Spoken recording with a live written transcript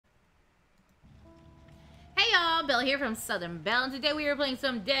Belle here from Southern Belle, and today we are playing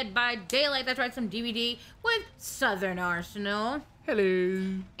some Dead by Daylight. That's right, some DVD with Southern Arsenal. Hello.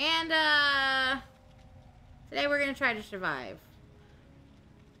 And, today we're gonna try to survive.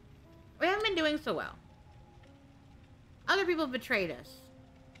 We haven't been doing so well. Other people have betrayed us.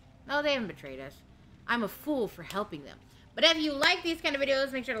 No, they haven't betrayed us. I'm a fool for helping them. But if you like these kind of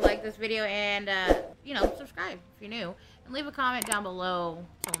videos, make sure to like this video and, you know, subscribe if you're new. And leave a comment down below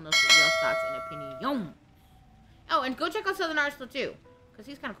telling us your thoughts and opinions. Oh, and go check out Southern Arsenal too, because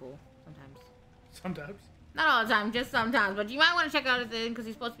he's kind of cool sometimes. Sometimes. Not all the time, just sometimes. But you might want to check out his thing because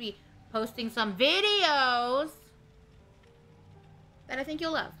he's supposed to be posting some videos that I think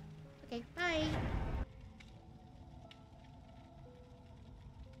you'll love. Okay, bye.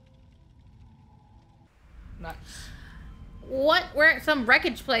 Nice. What? We're at some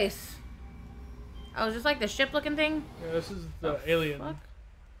wreckage place. Oh, is this like the ship-looking thing? Yeah, this is the alien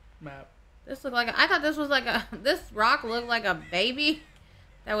map. This looked like I thought this was like a. This rock looked like a baby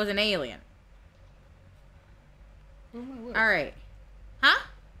that was an alien. Who am I with? All right, huh?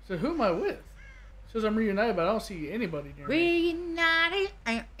 So who am I with? It says I'm reunited, but I don't see anybody near me. Reunited,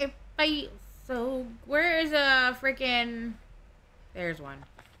 it feels so. Where is a freaking? There's one.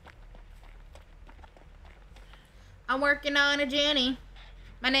 I'm working on a Jenny.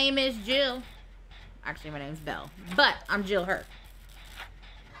 My name is Jill. Actually, my name's Belle, but I'm Jill her.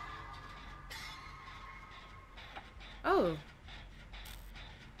 Oh.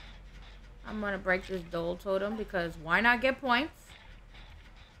 I'm gonna break this dole totem because why not get points?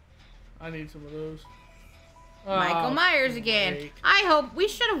 I need some of those. Michael Myers again. Great. I hope we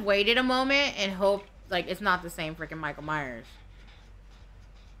should have waited a moment and hope like it's not the same freaking Michael Myers.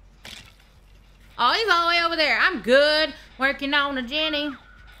 Oh, he's all the way over there. I'm good. Working on a Jenny.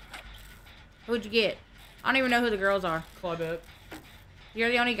 Who'd you get? I don't even know who the girls are. Claudette.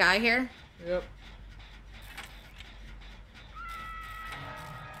 You're the only guy here? Yep.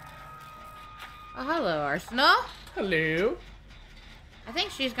 Oh, hello, Arsenal. Hello. I think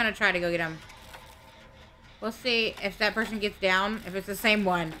she's gonna try to go get him. We'll see if that person gets down, if it's the same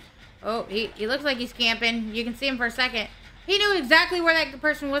one. Oh, he looks like he's camping. You can see him for a second. He knew exactly where that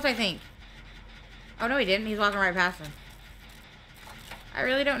person was, I think. Oh, no, he didn't. He's walking right past him. I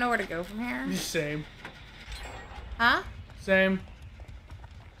really don't know where to go from here. Same. Huh? Same.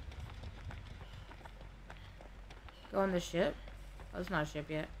 Go on the ship? Oh, it's not a ship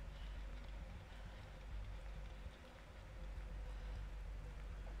yet.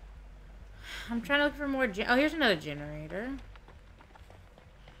 I'm trying to look for more oh, here's another generator.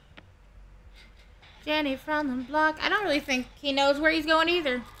 Jenny from the block. I don't really think he knows where he's going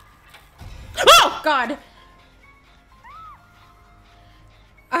either. Oh, God.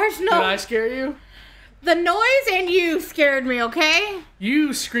 Arsenal. Did I scare you? The noise and you scared me, okay?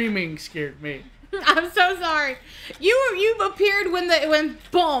 You screaming scared me. I'm so sorry. You appeared when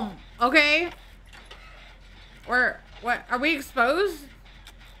boom, okay? What are we exposed?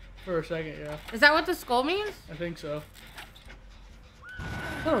 For a second, yeah. Is that what the skull means? I think so.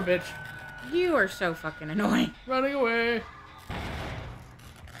 Son of a bitch. You are so fucking annoying. Running away.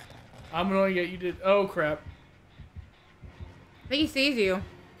 I'm annoying yet you did. Oh, crap. I think he sees you.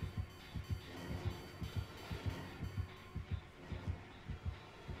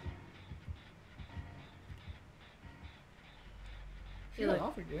 She went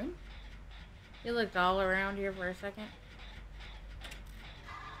off again. He looked all around here for a second.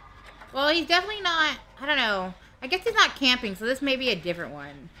 Well, he's definitely not, I don't know. I guess he's not camping, so this may be a different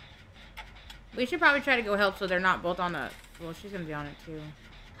one. We should probably try to go help so they're not both on the, well, she's going to be on it too.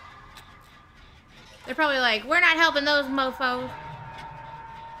 They're probably like, we're not helping those mofos. I'm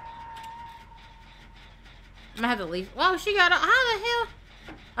going to have to leave. Whoa, she got off. How the hell?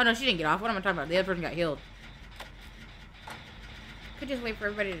 Oh, no, she didn't get off. What am I talking about? The other person got healed. Could just wait for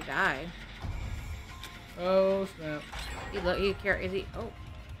everybody to die. Oh, snap. Is he? Oh.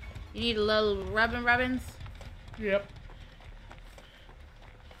 You need a little rubbins? Yep.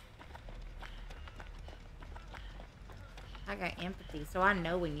 I got empathy, so I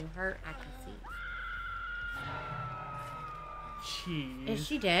know when you hurt, I can see. Jeez. Is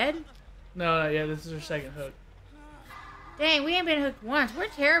she dead? No, not yet. This is her second hook. Dang, we ain't been hooked once. We're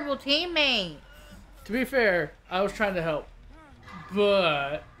terrible teammates. To be fair, I was trying to help.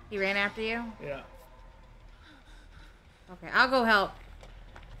 But... He ran after you? Yeah. Okay, I'll go help.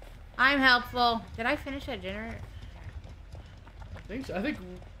 I'm helpful. Did I finish that generator? I think so. I think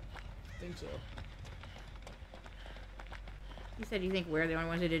so. You said you think we're the only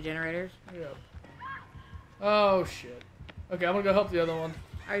ones who did generators? Yeah. Oh, shit. Okay, I'm gonna go help the other one.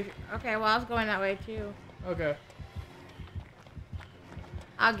 Are you, okay, well, I was going that way, too. Okay.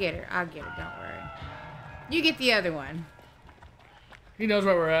 I'll get her. I'll get her. Don't worry. You get the other one. He knows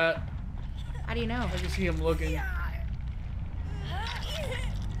where we're at. How do you know? I can see him looking.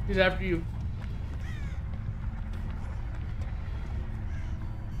 He's after you.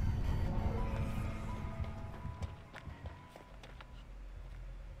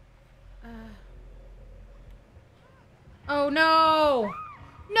 Oh no!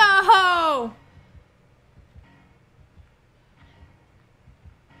 No!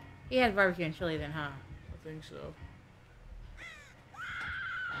 He has barbecue and chili then, huh? I think so.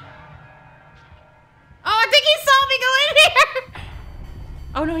 Oh, I think he saw me go in here!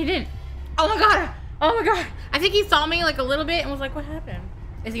 Oh no, he didn't. Oh my god! Oh my god! I think he saw me like a little bit and was like, what happened?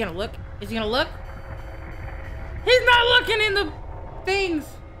 Is he gonna look? Is he gonna look? He's not looking in the things!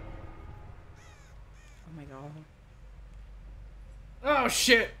 Oh my god. Oh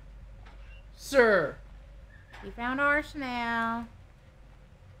shit! Sir! We found ours now.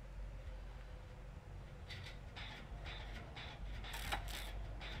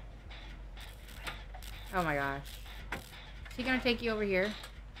 Oh my gosh. Is he gonna take you over here?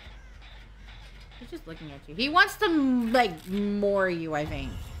 He's just looking at you. He wants to, like, moor you, I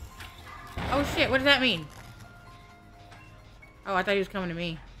think. Oh shit, what does that mean? Oh, I thought he was coming to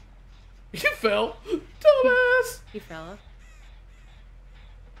me. You fell! Dumbass! He fell.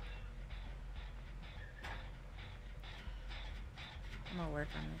 I'm gonna work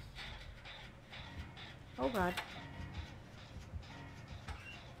on this. Oh god.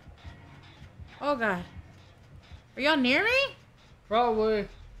 Oh god. Are y'all near me? Probably.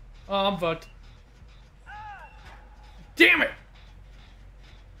 Oh, I'm fucked. Damn it!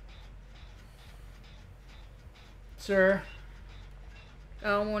 Sir.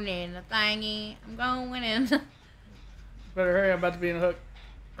 Going in the thingy. I'm going in. Better hurry, I'm about to be in a hook.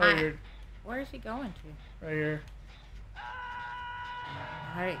 Right here. Where is he going to? Right here.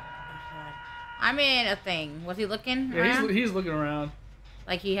 Alright. I'm in a thing. Was he looking Yeah, around? he's looking around.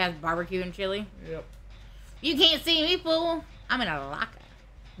 Like he has barbecue and chili? Yep. You can't see me, fool. I'm in a locker.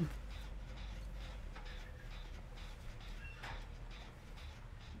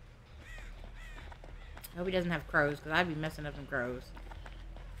 I hope he doesn't have crows, because I'd be messing up some crows.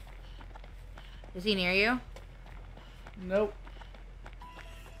 Is he near you? Nope.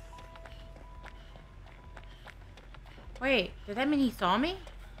 Wait, does that mean he saw me?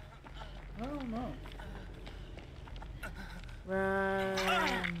 I don't know.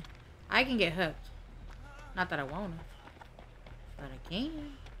 Run. I can get hooked. Not that I wanna. But I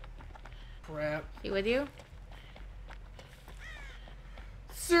can. Crap. He with you?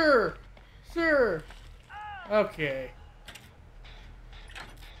 Sir! Sir! Okay.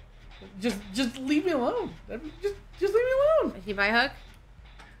 Just leave me alone. Just leave me alone. Is he by hook?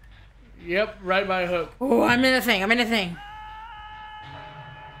 Yep, right by hook. Oh, I'm in a thing. I'm in a thing.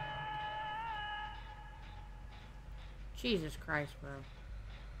 Jesus Christ, bro.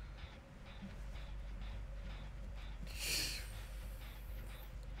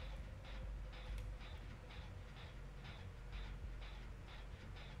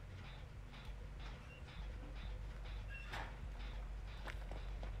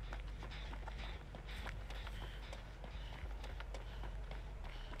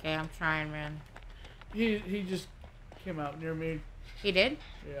 Okay, I'm trying, man. He just came out near me. He did?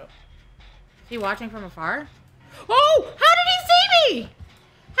 Yeah. Is he watching from afar? Oh! How did he see me?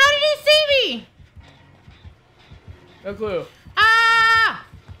 How did he see me? No clue. Ah!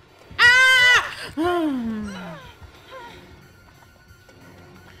 Ah!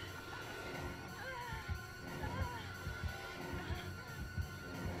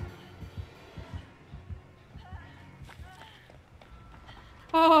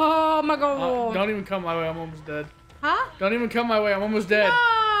 Oh my god. Don't even come my way. I'm almost dead. Huh? Don't even come my way. I'm almost dead.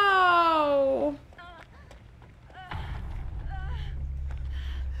 No!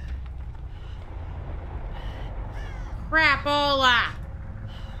 Crapola!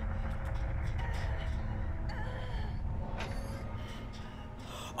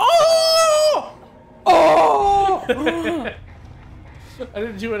 Oh! Oh! I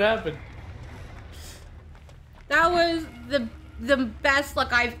didn't see what happened. That was the best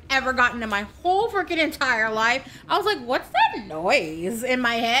luck I've ever gotten in my whole freaking entire life. I was like, what's that noise in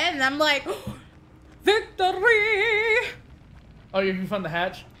my head? And I'm like, victory! Oh, you can find the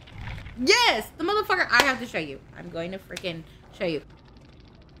hatch? Yes! The motherfucker, I have to show you. I'm going to freaking show you.